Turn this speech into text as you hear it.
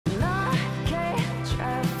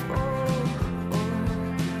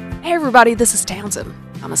Hey everybody, this is Townsend.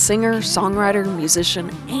 I'm a singer, songwriter, musician,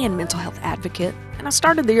 and mental health advocate, and I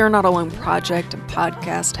started the You're Not Alone project and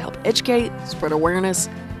podcast to help educate, spread awareness,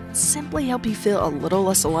 and simply help you feel a little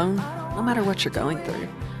less alone, no matter what you're going through.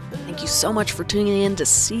 Thank you so much for tuning in to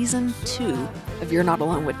Season 2 of You're Not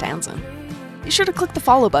Alone with Townsend. Be sure to click the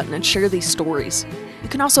follow button and share these stories. You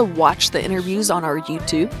can also watch the interviews on our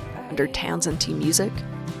YouTube under Townsendtmusic.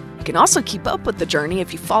 You can also keep up with the journey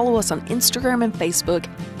if you follow us on Instagram and Facebook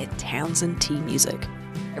at Townsendtmusic.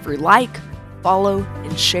 Every like, follow,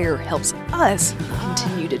 and share helps us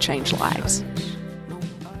continue to change lives.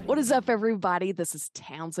 What is up, everybody? This is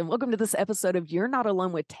Townsend. Welcome to this episode of You're Not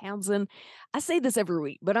Alone with Townsend. I say this every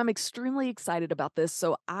week, but I'm extremely excited about this.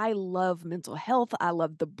 So I love mental health. I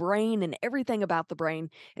love the brain and everything about the brain.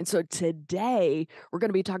 And so today we're going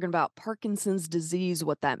to be talking about Parkinson's disease,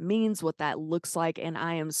 what that means, what that looks like. And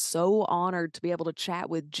I am so honored to be able to chat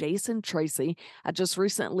with Jason Tracy. I just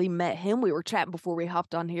recently met him. We were chatting before we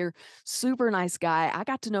hopped on here. Super nice guy. I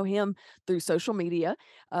got to know him through social media.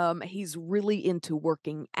 He's really into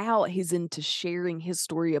working out. He's into sharing his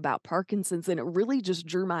story about Parkinson's. And it really just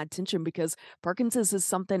drew my attention because Parkinson's is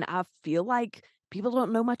something I feel like people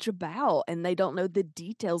don't know much about and they don't know the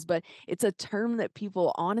details, but it's a term that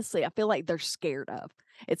people honestly, I feel like they're scared of.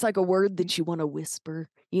 It's like a word that you want to whisper,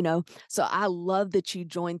 you know? So I love that you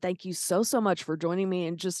joined. Thank you so much for joining me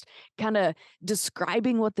and just kind of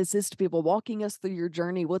describing what this is to people, walking us through your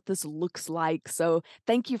journey, what this looks like. So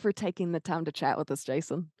thank you for taking the time to chat with us,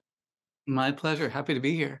 Jason. My pleasure. Happy to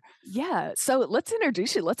be here. Yeah, so let's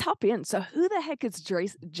introduce you. Let's hop in. So who the heck is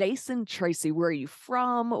Jason Tracy? Where are you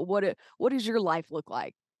from? What does your life look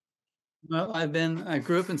like? Well, I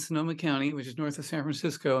grew up in Sonoma County, which is north of San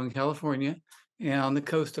Francisco in California, and on the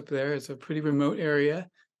coast up there. It's a pretty remote area.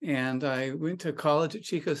 And I went to college at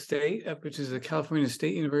Chico State, which is a California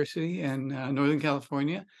State University in Northern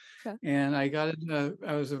California. Okay. And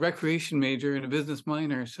I was a recreation major and a business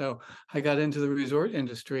minor. So I got into the resort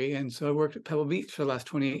industry. And so I worked at Pebble Beach for the last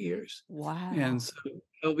 28 years. Wow. And so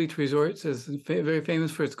Pebble Beach Resorts is very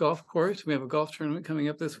famous for its golf course. We have a golf tournament coming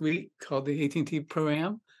up this week called the AT&T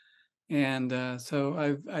Pro-Am. And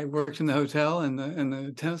so I worked in the hotel and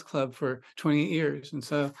the tennis club for 28 years. And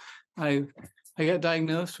so I got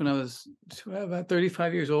diagnosed when I was about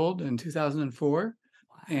 35 years old in 2004.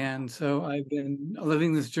 And so I've been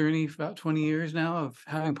living this journey for about 20 years now of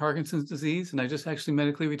having Parkinson's disease. And I just actually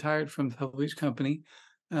medically retired from the Pebble Beach company.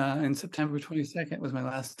 And September 22nd was my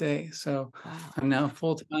last day. So Wow. I'm now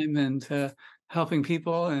full-time into helping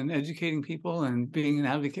people and educating people and being an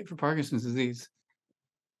advocate for Parkinson's disease.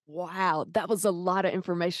 Wow, that was a lot of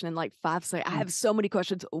information in like 5 seconds. I have so many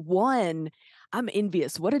questions. One, I'm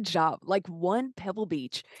envious. What a job. Like one, Pebble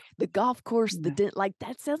Beach, the golf course, Yeah. like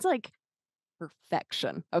that sounds like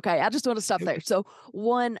perfection. Okay, I just want to stop there. So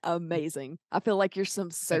one, amazing. I feel like you're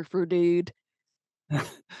some surfer dude. It's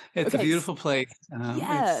a Okay, beautiful place.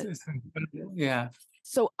 yeah. It's incredible. Yeah.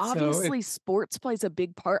 So So it obviously sports plays a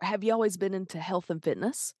big part. Have you always been into health and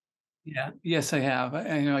fitness? Yeah. Yes, I have.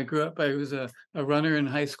 I grew up, I was a runner in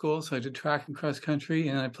high school, so I did track and cross country,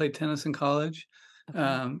 and I played tennis in college.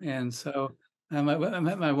 Okay. And so I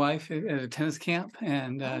met my wife at a tennis camp,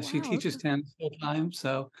 and Oh, she wow. teaches Okay. tennis full time.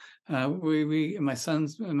 So my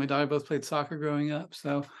sons and my daughter both played soccer growing up.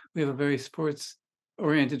 So we have a very sports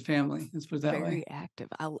oriented family. Let's put it that way. Very active.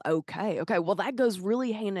 Okay. Well, that goes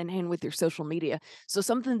really hand in hand with your social media. So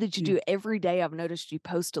something that you Yeah. do every day, I've noticed you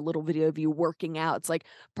post a little video of you working out. It's like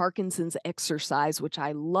Parkinson's exercise, which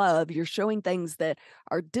I love. You're showing things that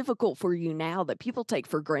are difficult for you now that people take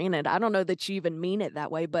for granted. I don't know that you even mean it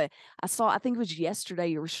that way, but I think it was yesterday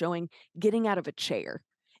you were showing getting out of a chair.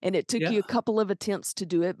 And it took Yeah. you a couple of attempts to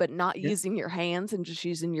do it, but not Yeah. using your hands and just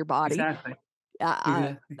using your body. Exactly. I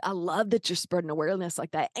Exactly. I love that you're spreading awareness like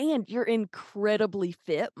that, and you're incredibly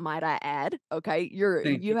fit, might I add. Okay,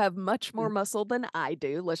 Thank you. you have much more muscle than I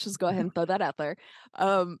do. Let's just go ahead and throw that out there.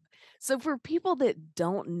 Um, so for people that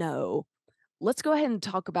don't know, let's go ahead and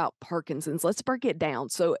talk about Parkinson's. Let's break it down.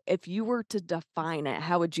 So if you were to define it,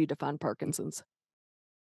 how would you define Parkinson's?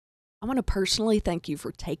 I want to personally thank you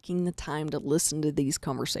for taking the time to listen to these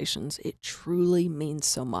conversations. It truly means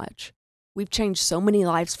so much. We've changed so many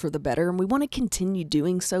lives for the better, and we want to continue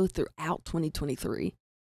doing so throughout 2023.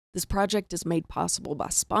 This project is made possible by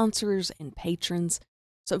sponsors and patrons.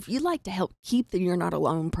 So if you'd like to help keep the You're Not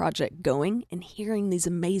Alone project going and hearing these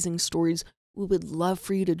amazing stories, we would love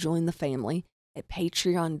for you to join the family at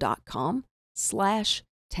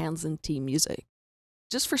patreon.com/TownsendTmusic.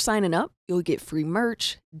 Just for signing up, you'll get free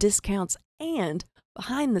merch, discounts, and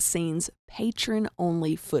behind-the-scenes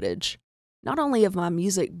patron-only footage, not only of my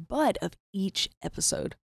music, but of each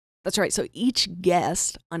episode. That's right. So each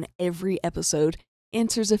guest on every episode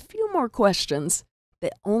answers a few more questions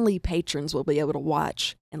that only patrons will be able to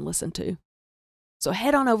watch and listen to. So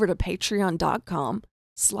head on over to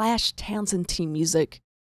patreon.com/TownsendTmusic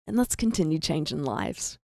and let's continue changing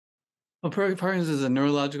lives. Well, Parkinson's is a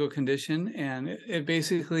neurological condition, and it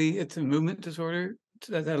basically, it's a movement disorder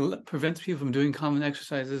that prevents people from doing common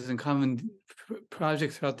exercises and common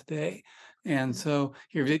projects throughout the day. And so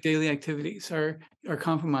your daily activities are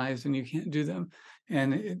compromised and you can't do them.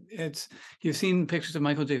 And you've seen pictures of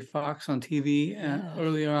Michael J. Fox on TV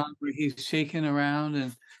earlier on where he's shaking around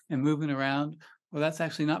and moving around. Well, that's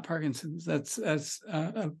actually not Parkinson's. That's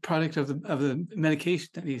a product of the medication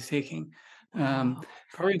that he's taking. Wow.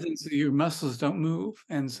 Parkinson's, your muscles don't move,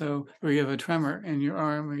 and so, or you have a tremor in your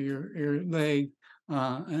arm or your leg,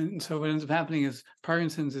 and so what ends up happening is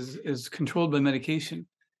Parkinson's is controlled by medication,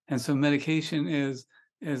 and so medication is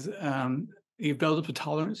you build up a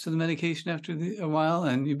tolerance to the medication after a while,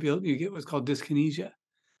 and you get what's called dyskinesia,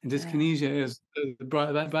 and dyskinesia is the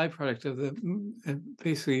byproduct of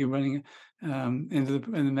basically you're running into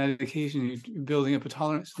the medication, you're building up a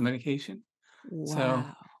tolerance to the medication. So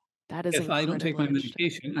Wow. That is if I don't take incredibly my interesting.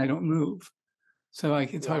 medication, I don't move. So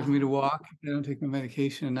it's hard for me to Wow. walk if I don't take my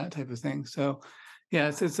medication and that type of thing. So yeah,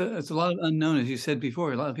 it's a lot of unknown, as you said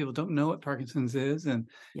before. A lot of people don't know what Parkinson's is, and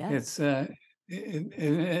Yeah. it's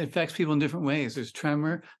it affects people in different ways. There's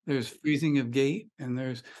tremor, there's freezing of gait, and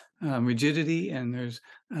there's rigidity, and there's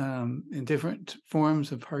in different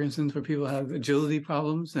forms of Parkinson's where people have agility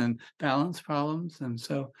problems and balance problems. And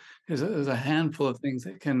so there's a handful of things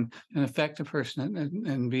that can affect a person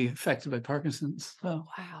and be affected by Parkinson's. So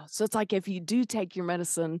Wow. So it's like if you do take your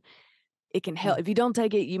medicine, it can help. If you don't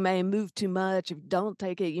take it, you may move too much. If you don't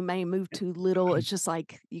take it, you may move too little. It's just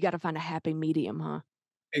like you got to find a happy medium, huh?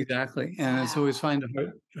 exactly, and it's always Wow.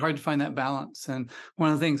 hard to find that balance. And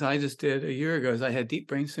one of the things I just did a year ago is I had deep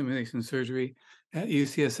brain stimulation surgery at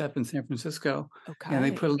UCSF in San Francisco, and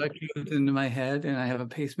they Okay. put electrodes into my head, and I have a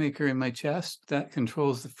pacemaker in my chest that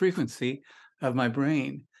controls the frequency of my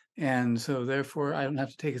brain, and so therefore I don't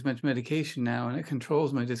have to take as much medication now, and it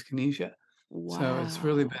controls my dyskinesia. So it's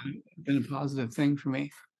really Wow. been a positive thing for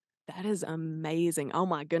me. That is amazing. Oh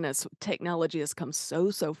my goodness. Technology has come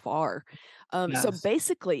so far. So Yes.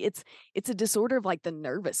 basically it's a disorder of like the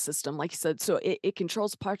nervous system, like you said. So it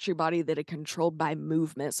controls parts of your body that are controlled by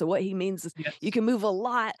movement. So what he means is you Yes. can move a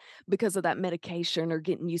lot because of that medication or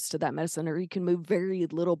getting used to that medicine, or you can move very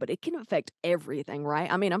little, but it can affect everything,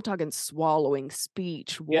 right? I mean, I'm talking swallowing,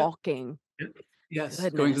 speech, Yep. walking. Yep. Yes.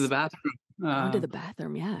 Going to the Goodness. bathroom. Going to the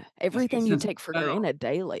bathroom, yeah. Your Everything you sense of take for smell. granted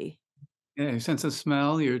daily. Yeah, your sense of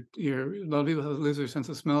smell, your a lot of people lose their sense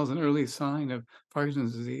of smell is an early sign of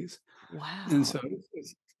Parkinson's disease. And so Wow.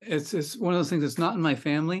 it's one of those things that's not in my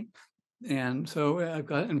family. And so I've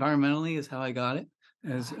got environmentally is how I got it.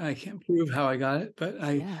 As Wow. I can't prove how I got it, but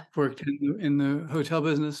I Yeah. worked in the hotel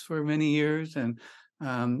business for many years, and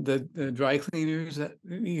the dry cleaners that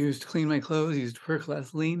used to clean my clothes used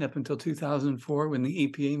perchlorethylene up until 2004 when the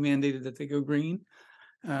EPA mandated that they go green.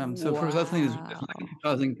 So perchlorethylene is likely Wow.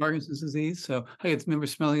 causing Parkinson's disease. So I could remember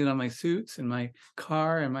smelling it on my suits and my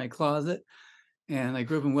car and my closet. And I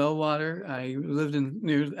grew up in Wellwater. I lived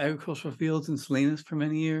near agricultural fields in Salinas for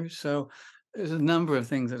many years. So there's a number of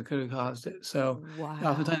things that could have caused it. So Wow.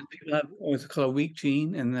 oftentimes people have what's called a weak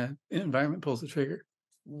gene, and the environment pulls the trigger.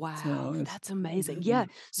 Wow. So it's That's amazing. Yeah.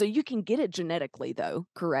 So you can get it genetically though,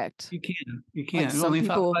 correct? you Like can. some Only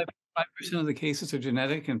people 5% of the cases are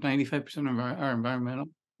genetic, and 95% are environmental.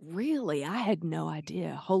 really, I had no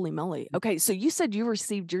idea. Holy moly. Okay, so you said you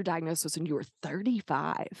received your diagnosis when you were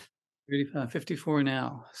 35. 54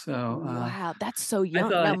 now. So Wow, that's so I young.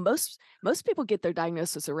 Now thought most people get their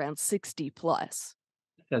diagnosis around 60 plus.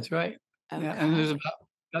 that's right. Yeah, and there's Okay.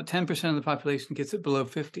 about 10% of the population gets it below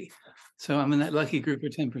 50. So I'm in that lucky group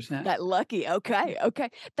of 10%. That lucky. Okay. Okay.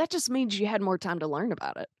 That just means you had more time to learn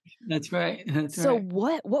about it. That's right. That's So right.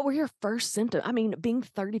 what were your first symptoms? I mean, being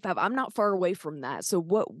 35, I'm not far away from that. So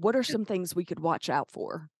what are some things we could watch out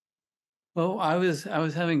for? Well, I was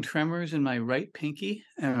having tremors in my right pinky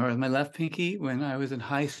or my left pinky when I was in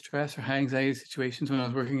high stress or high anxiety situations when I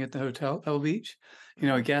was working at the hotel at Pebble Beach. You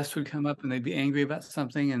know, a guest would come up and they'd be angry about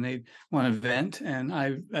something and they'd want to vent, and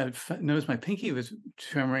I noticed my pinky was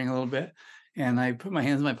tremoring a little bit, and I put my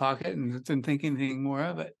hands in my pocket and didn't think anything more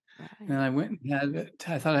of it. And Right. I went and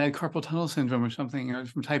I thought I had carpal tunnel syndrome or something, you know,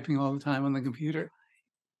 from typing all the time on the computer.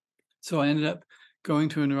 So I ended up going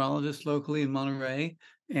to a neurologist locally in Monterey,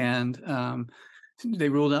 and they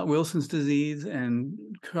ruled out Wilson's disease and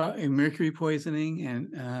mercury poisoning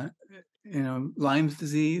and Lyme's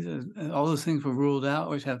disease, all those things were ruled out,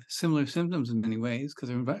 which have similar symptoms in many ways because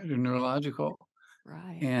they're neurological.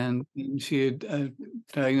 Right. And she had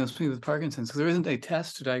diagnosed me with Parkinson's, because there isn't a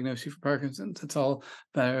test to diagnose you for Parkinson's. It's all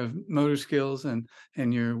a matter of motor skills and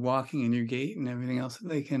your walking and your gait and everything else that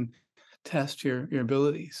they can test your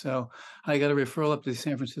ability. So I got a referral up to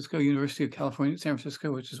San Francisco, University of California, San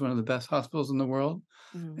Francisco, which is one of the best hospitals in the world.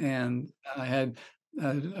 Mhm. And I had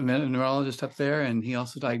I met a neurologist up there, and he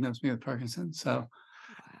also diagnosed me with Parkinson's. So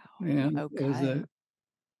Wow. it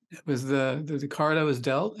was Okay. the card I was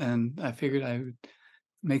dealt, and I figured I would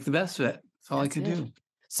make the best of it. That's all I That's could it. do.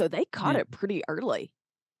 So they caught Yeah. it pretty early.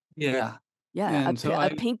 Yeah. Yeah, And so a I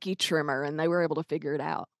pinky trimmer, and they were able to figure it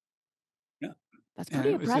out. yeah, That's and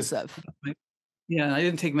pretty it was just impressive. yeah, I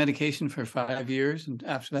didn't take medication for 5 years and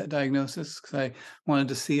after that diagnosis, because I wanted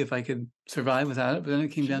to see if I could survive without it, but then it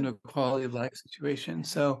came down to Sure. a quality of life situation. Yeah.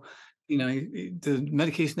 So, the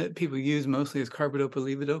medication that people use mostly is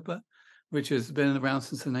carbidopa-levodopa, which has been around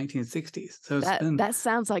since the 1960s. So it's That been that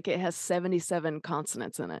sounds like it has 77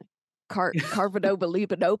 consonants in it. Carbidopa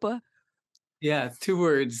levodopa? yeah, it's 2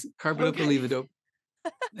 words, Okay. carbidopa-levodopa.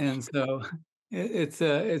 And so it's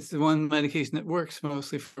the one medication that works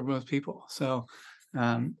mostly for most people. So,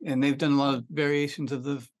 and they've done a lot of variations of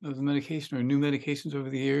the medication or new medications over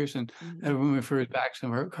the years, and Mhm. everyone refers back to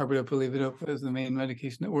carbidopa levodopa as the main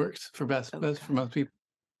medication that works for best for Okay. most people.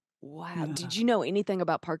 Wow. Yeah. Did you know anything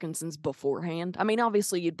about Parkinson's beforehand? I mean,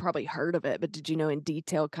 obviously, you'd probably heard of it, but did you know in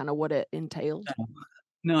detail kinda what it entailed? No,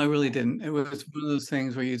 no, I really didn't. It was one of those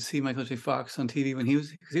things where you'd see Michael J. Fox on TV when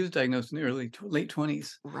because he was diagnosed in the late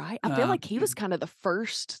 20s. Right? I feel like he was And kinda the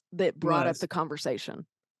first that he brought up was. the conversation.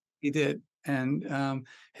 He did, and,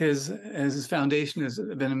 his foundation has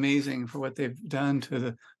been amazing for what they've done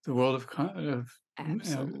to the world of study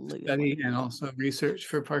Absolutely. and also research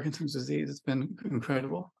for Parkinson's disease. It's been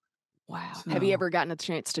incredible. Wow. Have you So, ever gotten a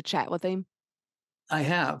chance to chat with him? I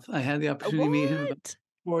had the opportunity to meet him about What?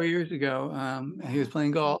 4 years ago. He was Wow.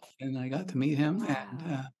 playing golf, and I got to meet him, and,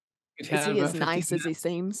 Wow. we Is chatted he as about 15 nice as he minutes.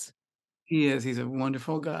 seems? He is, he's a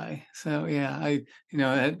wonderful guy. So, yeah, I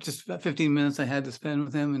had just about 15 minutes I had to spend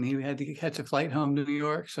with him, and he had to catch a flight home to New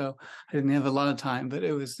York, so I didn't have a lot of time, but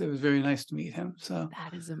it was very nice to meet him. So,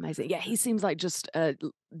 That is amazing. Yeah, he seems like just a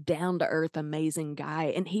down to earth, amazing guy,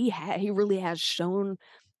 and he really has shown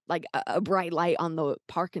like a bright light on the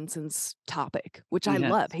Parkinson's topic, which I yeah,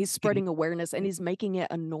 love. He's yeah, spreading awareness and he's making it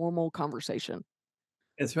a normal conversation.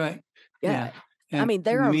 that's right. Yeah. Yeah, I and mean, in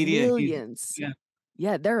there the are media, he's millions. yeah,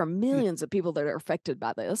 Yeah, there are yeah, millions of people that are affected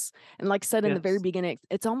by this. And like I said in the very yes, beginning,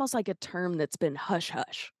 it's almost like a term that's been hush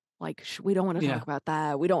hush. Like we don't want to yeah, talk about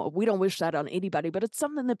that. We don't wish that on anybody, but it's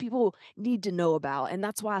something that people need to know about. And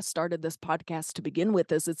that's why I started this podcast to begin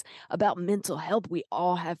with. It's about mental health. We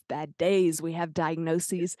all have bad days. We have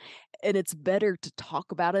diagnoses, and it's better to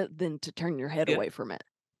talk about it than to turn your head yeah. away from it.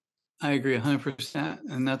 I agree 100%,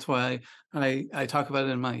 and that's why I talk about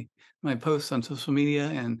it in my posts on social media,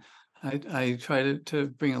 and I try to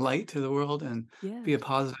bring a light to the world and be a Yes.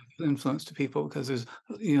 positive influence to people, because there's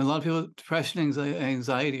a lot of people, depression,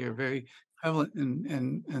 anxiety are very prevalent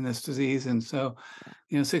in this disease, and so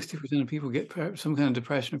 60% of people get some kind of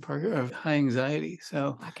depression or high anxiety.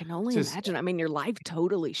 So I can only just imagine. I mean, your life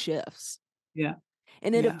totally shifts. yeah,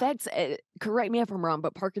 And it yeah, affects correct me if I'm wrong,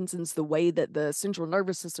 but Parkinson's, the way that the central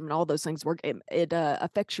nervous system and all those things work, it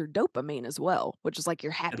affects your dopamine as well, which is like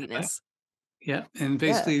your that's right. happiness. Yeah, and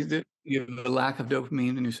Yeah. basically you have a lack of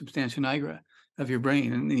dopamine in your substantia nigra of your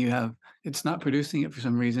brain, and it's not producing it for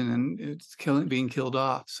some reason, and it's being killed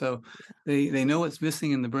off. So they know what's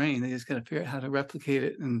missing in the brain. They just got to figure out how to replicate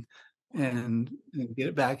it Wow. and get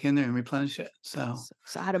it back in there and replenish it. So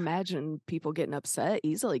So I'd imagine people getting upset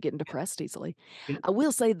easily, getting depressed easily. yeah, I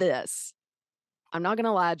will say this. I'm not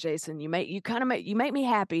gonna lie, Jason. You make me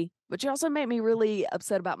happy, but you also make me really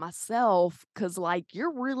upset about myself because like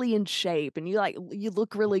you're really in shape and you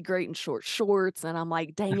look really great in short shorts. And I'm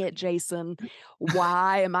like, dang it, Jason,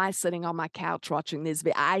 why am I sitting on my couch watching this?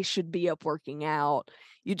 I should be up working out.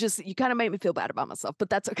 You kind of make me feel bad about myself, but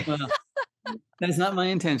that's okay. well, that's not my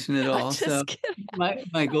intention at I'm all. So just kidding.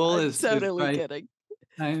 my goal I'm is to totally try. kidding.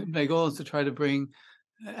 My goal is to try to bring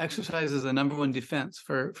exercise is the number one defense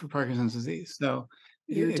for Parkinson's disease. So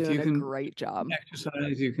You're if doing you a can great job.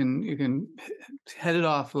 exercise, you can head it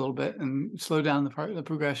off a little bit and slow down the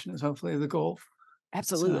progression is hopefully the goal.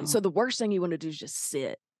 Absolutely. So So the worst thing you want to do is just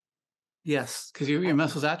sit. yes, because your Uh,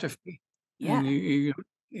 muscles atrophy yeah. and you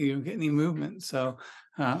don't get any movement. So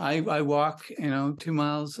I walk 2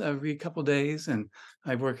 miles every couple days, and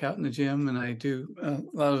I work out in the gym, and I do a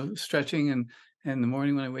lot of stretching and in the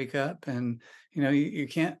morning when I wake up, and you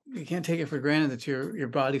can't take it for granted that your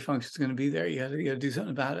body function is going to be there. You got to do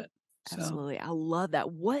something about it. So, Absolutely. I love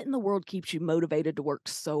that. What in the world keeps you motivated to work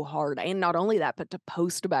so hard? And not only that, but to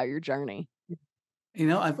post about your journey?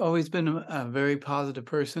 I've always been a very positive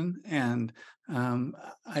person, and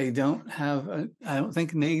I don't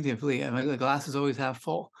think negatively. The glass is always half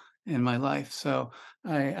full in my life. So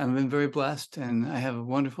I've been very blessed, and I have a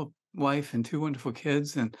wonderful wife and two wonderful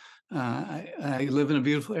kids, and I live in a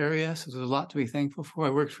beautiful area. So there's a lot to be thankful for. I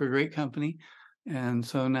worked for a great company, and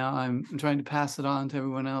so now I'm trying to pass it on to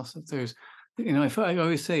everyone else. If there's, I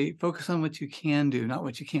always say, focus on what you can do, not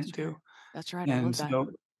what you can't do. That's right. I And love that.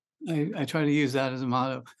 so I try to use that as a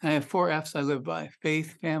motto. I have 4 F's I live by: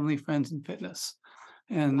 faith, family, friends, and fitness.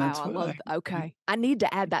 And Wow, that's I what love okay. I need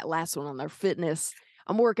to add that last one on there, fitness.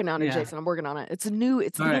 I'm working on it, yeah. Jason. I'm working on it. It's the All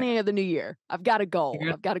right. beginning of the new year. I've got a goal.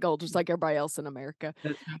 You're I've got a goal just like everybody else in America.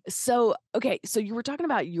 good. So, okay, so you were talking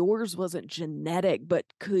about yours wasn't genetic, but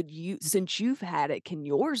since you've had it, can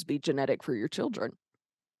yours be genetic for your children?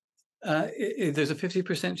 There's a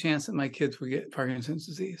 50% chance that my kids will get Parkinson's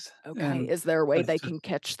disease. Okay. And Is there a way that's they just, can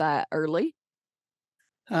catch that early?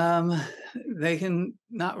 um, they can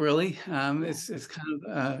not really. Yeah. It's kind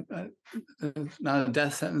of not a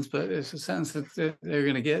death sentence, but it's a sentence that they're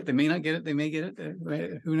going to get. They may not get it. They may get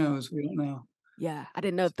it. Who knows? We don't know. Yeah. I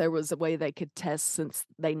didn't know if there was a way they could test since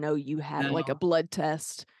they know you had it, like a Now, blood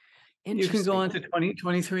test. you can go Interesting. on to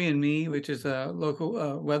 23andMe, which is a local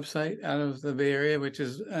website out of the Bay Area, which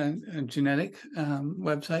is a genetic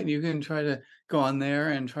website. You can try to go on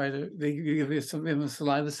there and they give you a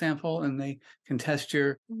saliva sample, and they can test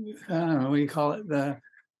your, I don't know, what do you call it, the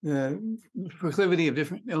proclivity of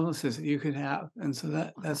different illnesses that you could have. And so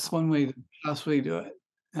that's Wow. one way to possibly do it.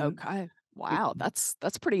 And Okay. it- Wow. That's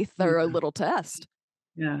pretty yeah. thorough little test.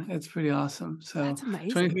 Yeah, it's pretty awesome. So That's amazing.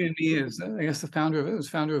 23andMe is, I guess, the founder of it was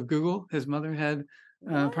founder of Google. His mother had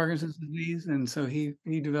What? Parkinson's disease, and so he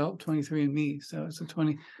developed 23andMe. So it's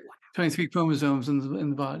 23 chromosomes in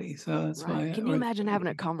the body. So that's Right. why. Can you imagine having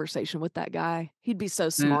a conversation with that guy? He'd be so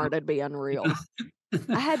Yeah, smart, it'd be unreal.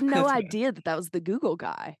 I had no that's idea that that was the Google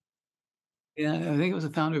guy. yeah. I think it was the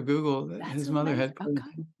founder of Google that That's his mother amazing. had Okay.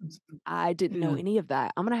 Parkinson's. I didn't know Yeah, any of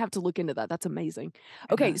that. I'm gonna have to look into that. That's amazing.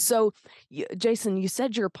 Okay, yeah. so Jason, you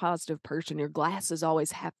said you're a positive person. Your glass is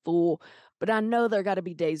always half full, but I know there got to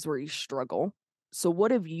be days where you struggle. So,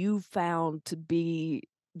 what have you found to be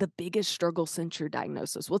the biggest struggle since your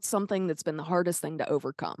diagnosis? What's something that's been the hardest thing to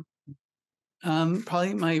overcome?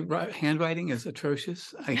 Probably my handwriting is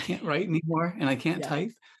atrocious. I can't write anymore, and I can't Yeah.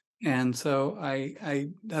 type. And so I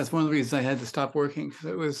that's one of the reasons I had to stop working, because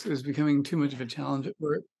it was becoming too much of a challenge at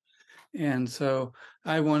work. And so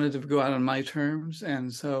I wanted to go out on my terms.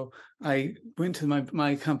 And so I went to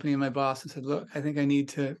my company and my boss and said, look, I think I need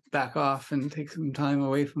to back off and take some time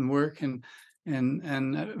away from work. And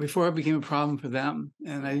before it became a problem for them,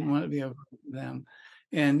 and I didn't Yeah. want it to be a problem for them.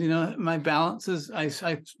 And my balance is, I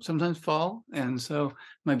sometimes fall, and so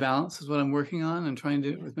my balance is what I'm working on and trying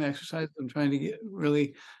to, Yeah. with my exercise, I'm trying to get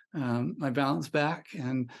really my balance back,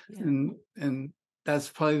 and Yeah. and that's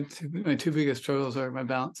probably my two biggest struggles are my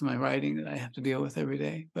balance and my writing that I have to deal with every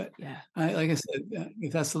day. But Yeah. like I said,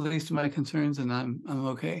 if that's the least of my concerns, then I'm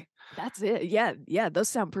okay. That's it. Yeah, yeah, those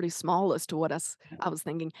sound pretty small as to what I was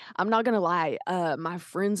thinking. I'm not gonna lie, my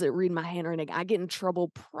friends that read my handwriting, I get in trouble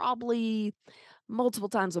probably multiple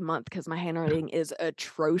times a month because my handwriting is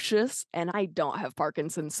atrocious and I don't have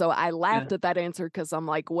Parkinson's. So I Yeah, laughed at that answer because I'm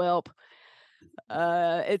like, well,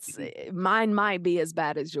 mine might be as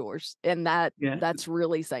bad as yours, and yeah, that's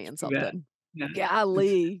really it's saying too bad. something. Yeah, it's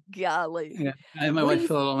Golly, golly. yeah. I have my What do wife you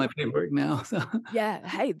fill out all my paperwork now. So Yeah,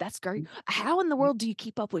 hey, that's great. How in the world do you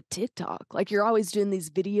keep up with TikTok? Like, you're always doing these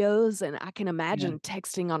videos, and I can yeah. imagine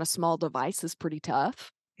texting on a small device is pretty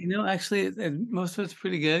tough. Actually, most of it's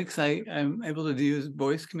pretty good, because I'm able to use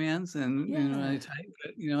voice commands, and I Yeah, type.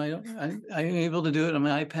 But I don't I'm able to do it on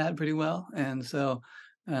my iPad pretty well, and so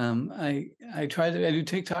I I do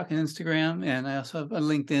TikTok and Instagram, and I also have a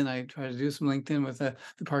LinkedIn. I try to do some LinkedIn with the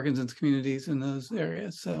Parkinson's communities in those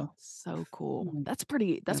areas. So so cool. mm,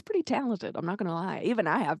 yeah, That's pretty talented, I'm not gonna lie. Even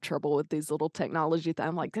I have trouble with these little technology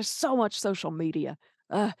I'm like, there's so much social media.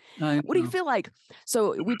 Uh, I what do you know. feel like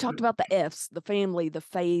so we talked about the F's, the family, the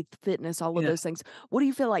faith, fitness, all of Yeah. those things. What do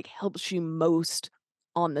you feel like helps you most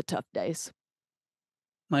on the tough days?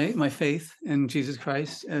 My faith in Jesus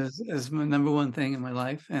Christ is my number one thing in my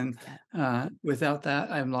life, and Yeah, without that,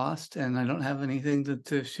 I'm lost, and I don't have anything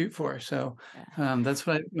to shoot for. So yeah, that's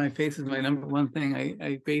what my faith is my number one thing.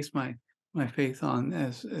 I base my faith on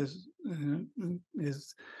is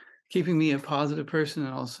keeping me a positive person,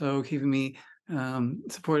 and also keeping me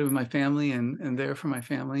supportive of my family and there for my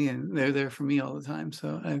family, and they're there for me all the time.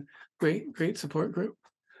 So I great support group.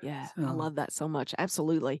 Yeah, I So love that so much.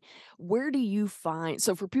 Absolutely. Where do you find,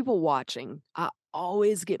 so for people watching, I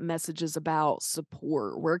always get messages about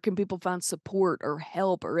support. Where can people find support or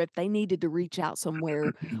help, or if they needed to reach out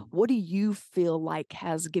somewhere, what do you feel like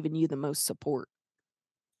has given you the most support?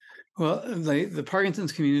 well, the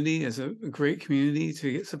Parkinson's community is a great community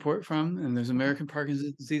to get support from, and there's Okay. American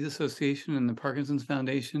Parkinson's Disease Association and the Parkinson's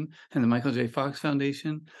Foundation and the Michael J. Fox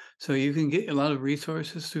Foundation. So you can get a lot of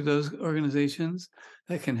resources through those organizations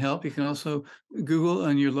that can help. You can also Google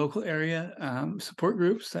on your local area support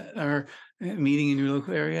groups that are meeting in your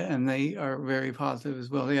local area, and they are very positive as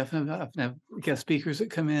well. They often have guest speakers that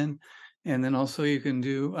come in. And then also you can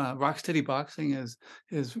do Rocksteady Boxing is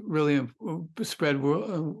really spread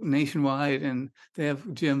nationwide, and they have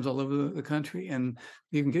gyms all over the country, and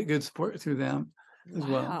you can get good support through them as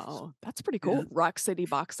well. Wow, that's pretty Yeah, cool. Rock City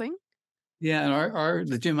Boxing. yeah, and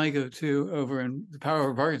the gym I go to over in the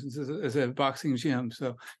Power of Parkinson's is a boxing gym.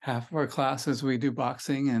 So half of our classes we do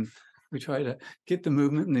boxing, and we try to get the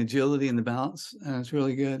movement and the agility and the balance, and it's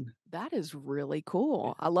really good. That is really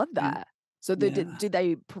cool. I love Yeah, that. So yeah, do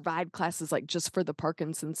they provide classes like just for the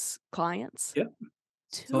Parkinson's clients? yeah.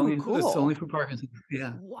 Too It's only cool. for Parkinson's,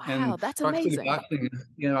 yeah, Wow, and that's Rock City amazing. Boxing,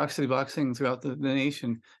 Rock City Boxing throughout the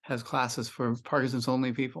nation has classes for Parkinson's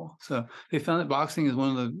only people. So they found that boxing is one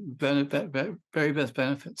of the very best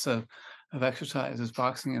benefits of exercise is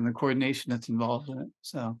boxing and the coordination that's involved in it.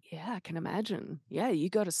 So Yeah, I can imagine. Yeah, you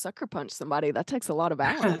go to sucker punch somebody, that takes a lot of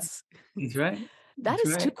balance. he's right. That That's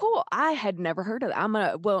is too right. cool. I had never heard of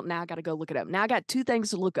that. Well, now I gotta go look it up. Now I got 2 things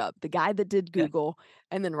to look up, the guy that did Yeah, Google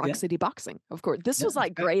and then Rock yeah, City Boxing, of course. This yeah, was, that's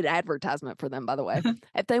like, great advertisement for them, by the way.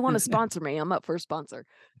 If they wanna right. sponsor me, I'm up for a sponsor.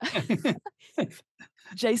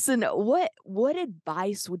 Jason, what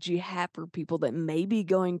advice would you have for people that may be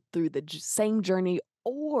going through the same journey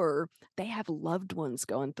or they have loved ones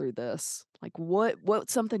going through this? Like,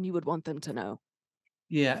 what's something you would want them to know?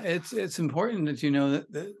 Yeah, it's important that you know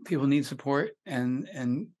that people need support, and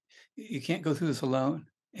you can't go through this alone.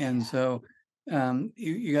 And Yeah, so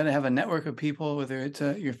you got to have a network of people, whether it's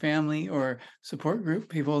your family or support group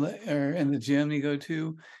people that are in the gym you go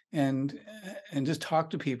to, and just talk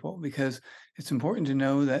to people, because it's important to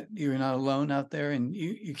know that you're not alone out there, and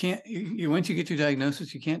you can't once you get your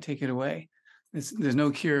diagnosis, you can't take it away. There's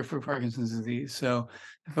no cure for Parkinson's disease, so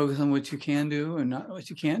focus on what you can do and not what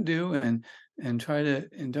you can't do, and try to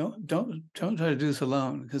and don't try to do this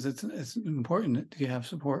alone, because it's important that you have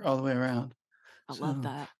support all the way around. I love So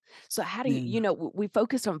that. So how do yeah, we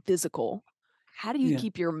focused on physical. How do you yeah.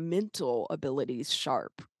 keep your mental abilities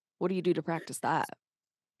sharp? What do you do to practice that?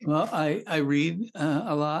 Well, I read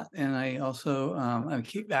a lot, and I also I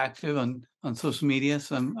keep active on social media,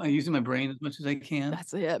 so I'm using my brain as much as I can.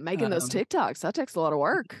 That's it. Making those Um, TikToks, that takes a lot of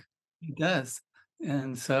work. It does.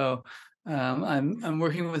 And so I'm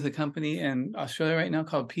working with a company in Australia right now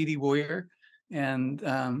called PD Warrior, and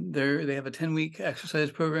they have a 10-week exercise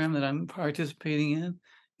program that I'm participating in,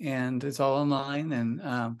 and it's all online. And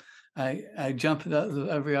I jump at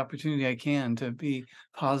every opportunity I can to be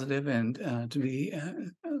positive and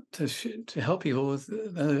to help people with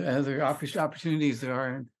the other opportunities there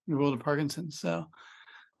are in the world of Parkinson's. So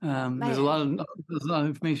Man, there's a lot of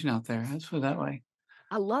information out there. Let's put it that way.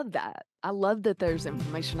 I love that. I love that there's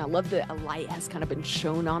information. I love that a light has kind of been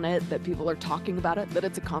shown on it, that people are talking about it, that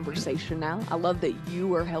it's a conversation now. I love that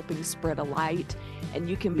you are helping spread a light and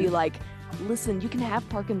you can be Yeah. like, listen, you can have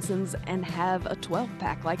Parkinson's and have a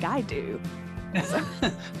 12-pack like I do. So,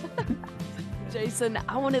 Jason,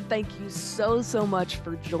 I want to thank you so much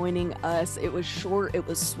for joining us. It was short, it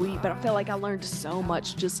was sweet, but I feel like I learned so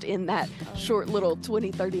much just in that short little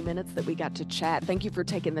 20-30 minutes that we got to chat. Thank you for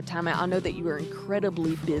taking the time out. I know that you are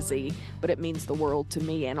incredibly busy, but it means the world to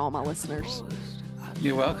me and all my listeners.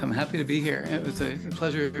 You're welcome. Happy to be here. It was a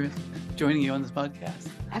pleasure joining you on this podcast.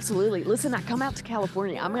 Absolutely. Listen, I come out to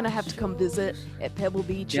California. I'm going to have to come visit at Pebble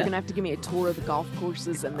Beach. You're Yeah. going to have to give me a tour of the golf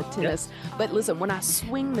courses and the Yep. tennis. But listen, when I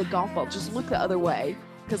swing the golf ball, just look the other way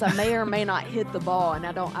because I may or may not hit the ball, and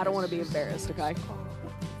I don't want to be embarrassed, okay?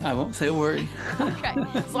 I won't say a word. Okay.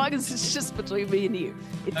 As long as it's just between me and you.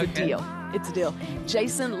 It's a Okay. deal. It's a deal.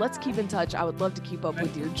 Jason, let's keep in touch. I would love to keep up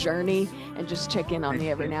with your journey and just check in on me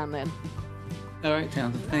every now and then. All right,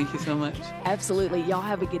 Townsend. Thank you so much. Absolutely. Y'all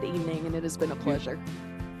have a good evening, and it has been a pleasure.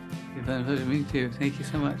 You've been a pleasure to me too. Thank you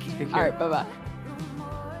so much. Take care. All right. Bye-bye.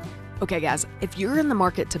 Okay, guys, if you're in the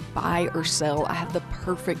market to buy or sell, I have the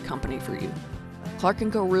perfect company for you. Clark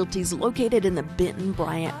 & Co. Realty is located in the Benton,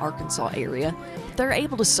 Bryant, Arkansas area. They're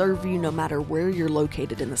able to serve you no matter where you're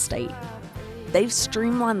located in the state. They've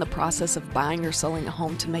streamlined the process of buying or selling a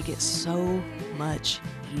home to make it so much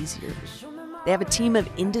easier. They have a team of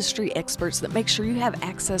industry experts that make sure you have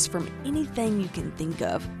access from anything you can think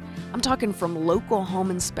of. I'm talking from local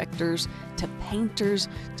home inspectors to painters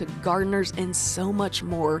to gardeners and so much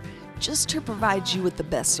more, just to provide you with the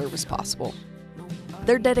best service possible.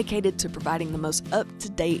 They're dedicated to providing the most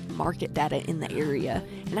up-to-date market data in the area.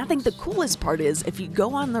 And I think the coolest part is if you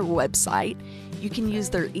go on their website, you can use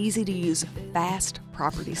their easy-to-use fast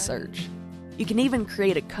property search. You can even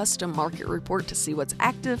create a custom market report to see what's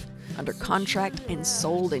active, under contract, and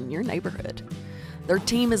sold in your neighborhood. Their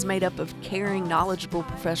team is made up of caring, knowledgeable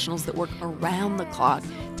professionals that work around the clock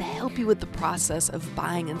to help you with the process of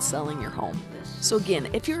buying and selling your home. So again,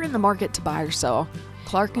 if you're in the market to buy or sell,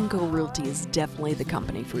 Clark & Co. Realty is definitely the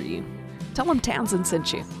company for you. Tell them Townsend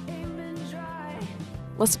sent you.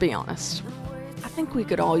 Let's be honest. I think we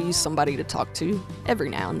could all use somebody to talk to every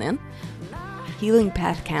now and then. Healing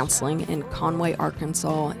Path Counseling in Conway,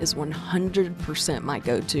 Arkansas is 100% my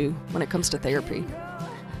go-to when it comes to therapy.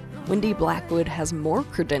 Wendy Blackwood has more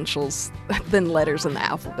credentials than letters in the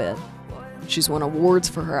alphabet. She's won awards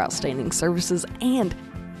for her outstanding services and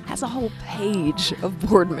has a whole page of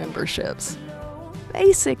board memberships.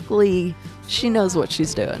 Basically, she knows what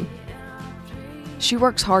she's doing. She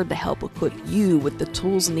works hard to help equip you with the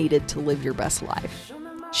tools needed to live your best life.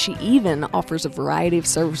 She even offers a variety of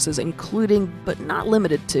services, including, but not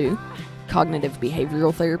limited to, cognitive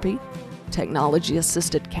behavioral therapy,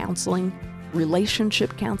 technology-assisted counseling,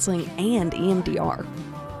 relationship counseling, and EMDR.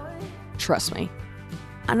 Trust me,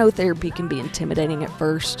 I know therapy can be intimidating at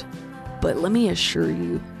first, but let me assure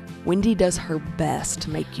you, Wendy does her best to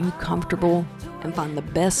make you comfortable and find the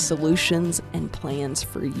best solutions and plans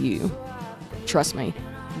for you. Trust me,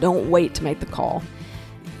 don't wait to make the call.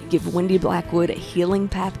 Give Wendy Blackwood at Healing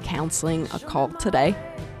Path Counseling a call today.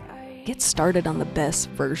 Get started on the best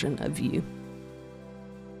version of you.